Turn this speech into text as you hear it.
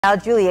Now,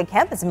 Julia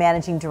Kemp is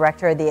managing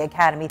director of the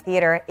Academy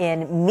Theater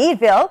in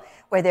Meadville,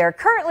 where they're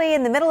currently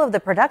in the middle of the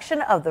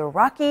production of the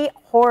Rocky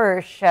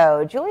Horror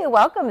Show. Julia,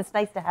 welcome. It's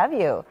nice to have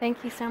you.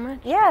 Thank you so much.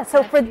 Yeah,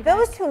 so for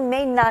those who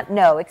may not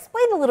know,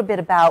 explain a little bit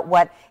about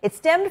what it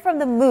stemmed from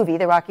the movie,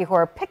 the Rocky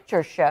Horror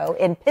Picture Show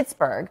in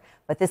Pittsburgh,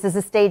 but this is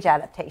a stage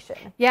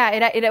adaptation. Yeah,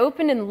 it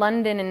opened in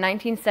London in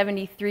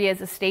 1973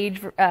 as a stage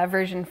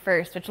version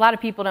first, which a lot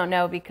of people don't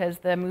know because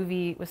the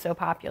movie was so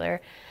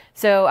popular.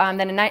 So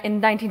then in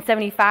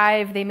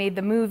 1975, they made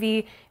the movie.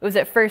 It was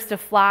at first a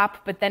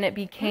flop, but then it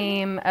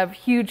became a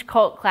huge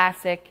cult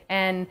classic.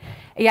 And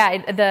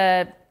yeah,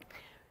 the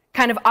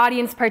kind of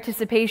audience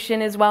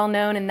participation is well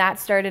known, and that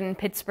started in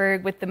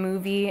Pittsburgh with the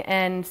movie.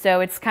 And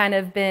so it's kind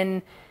of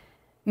been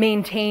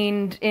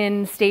maintained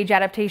in stage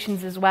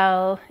adaptations as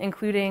well,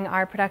 including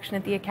our production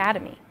at the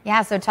Academy.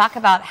 Yeah, so talk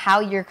about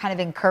how you're kind of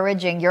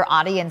encouraging your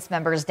audience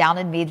members down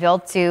in Meadville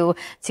to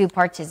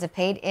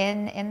participate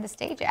in the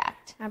stage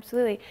act.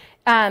 Absolutely.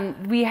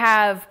 We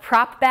have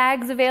prop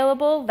bags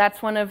available.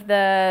 That's one of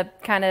the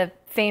kind of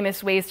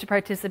famous ways to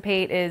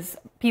participate is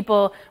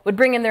people would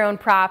bring in their own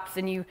props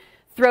and you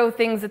throw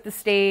things at the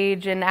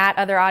stage and at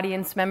other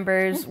audience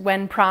members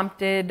when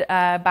prompted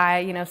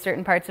by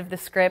certain parts of the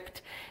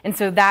script. And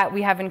so that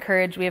we have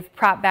encouraged. We have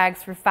prop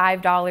bags for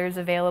 $5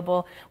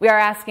 available. We are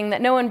asking that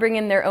no one bring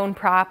in their own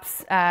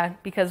props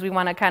because we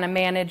want to kind of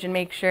manage and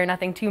make sure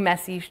nothing too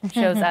messy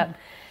shows up.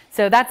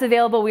 So that's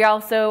available. We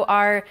also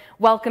are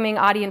welcoming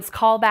audience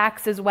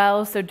callbacks as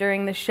well. So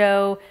during the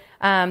show,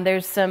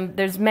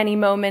 there's many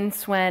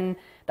moments when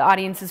the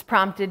audience is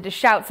prompted to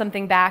shout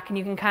something back, and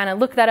you can kind of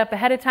look that up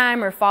ahead of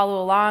time or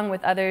follow along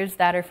with others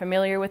that are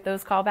familiar with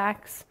those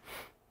callbacks.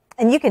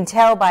 And you can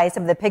tell by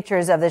some of the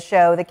pictures of the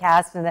show, the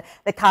cast and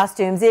the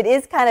costumes,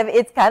 it's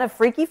kind of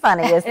freaky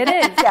funny, isn't it?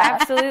 It is, Yeah.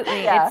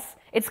 absolutely. Yeah.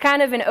 It's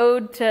kind of an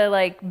ode to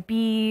like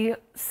B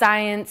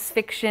science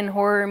fiction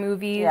horror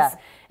movies. Yeah.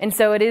 And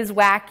so it is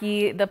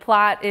wacky. The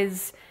plot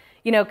is,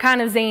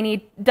 kind of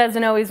zany,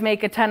 doesn't always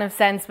make a ton of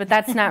sense, but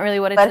that's not really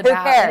what it's But who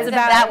about. cares? It's Isn't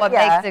about that what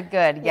makes it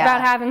good? It's Yeah.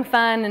 about having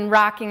fun and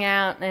rocking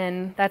out,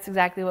 and that's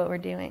exactly what we're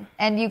doing.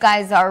 And you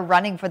guys are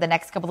running for the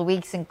next couple of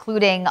weeks,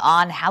 including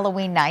on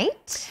Halloween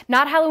night?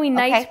 Not Halloween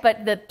night,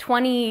 but the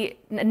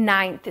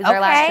 29th is our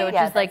last show, which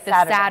is like the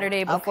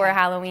Saturday before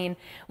Halloween,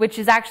 which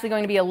is actually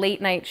going to be a late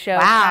night show.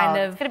 Wow,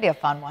 it's going to be a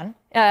fun one.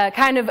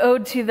 Kind of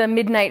ode to the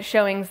midnight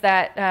showings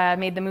that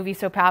made the movie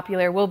so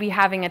popular. We'll be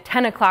having a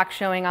 10 o'clock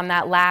showing on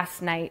that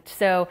last night.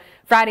 So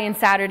Friday and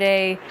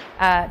Saturday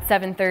at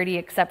 7:30,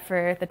 except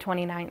for the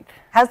 29th.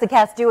 How's the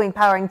cast doing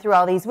powering through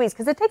all these weeks?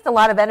 Because it takes a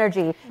lot of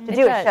energy to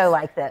do a show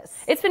like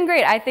this. It's been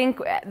great. I think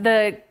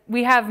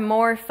we have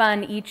more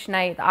fun each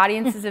night. The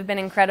audiences have been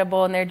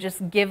incredible, and they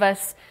just give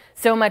us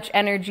so much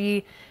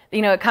energy.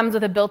 It comes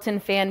with a built-in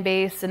fan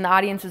base, and the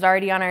audience is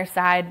already on our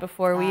side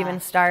before we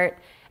even start.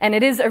 And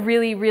it is a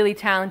really, really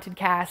talented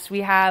cast.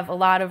 We have a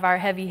lot of our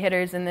heavy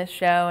hitters in this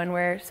show, and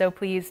we're so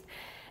pleased.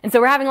 And so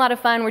we're having a lot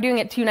of fun. We're doing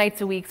it 2 nights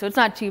a week, so it's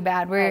not too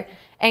bad. We're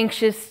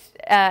anxious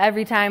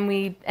every time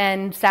we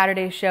end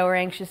Saturday's show. We're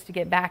anxious to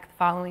get back the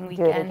following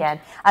weekend. Do it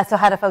again. So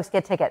how do folks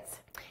get tickets?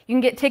 You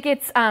can get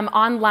tickets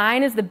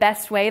online is the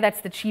best way.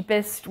 That's the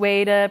cheapest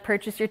way to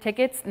purchase your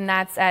tickets, and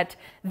that's at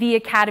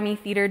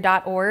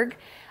theacademytheater.org.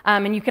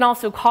 And you can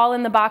also call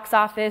in the box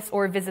office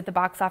or visit the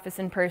box office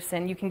in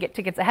person. You can get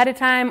tickets ahead of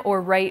time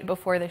or right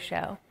before the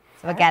show.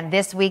 So again,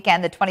 this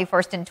weekend, the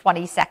 21st and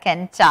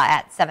 22nd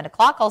at 7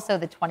 o'clock, also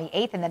the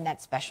 28th, and then that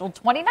special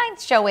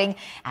 29th showing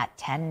at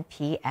 10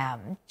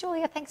 p.m.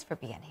 Julia, thanks for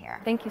being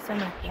here. Thank you so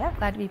much. Yeah.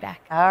 Glad to be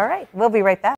back. All right. We'll be right back.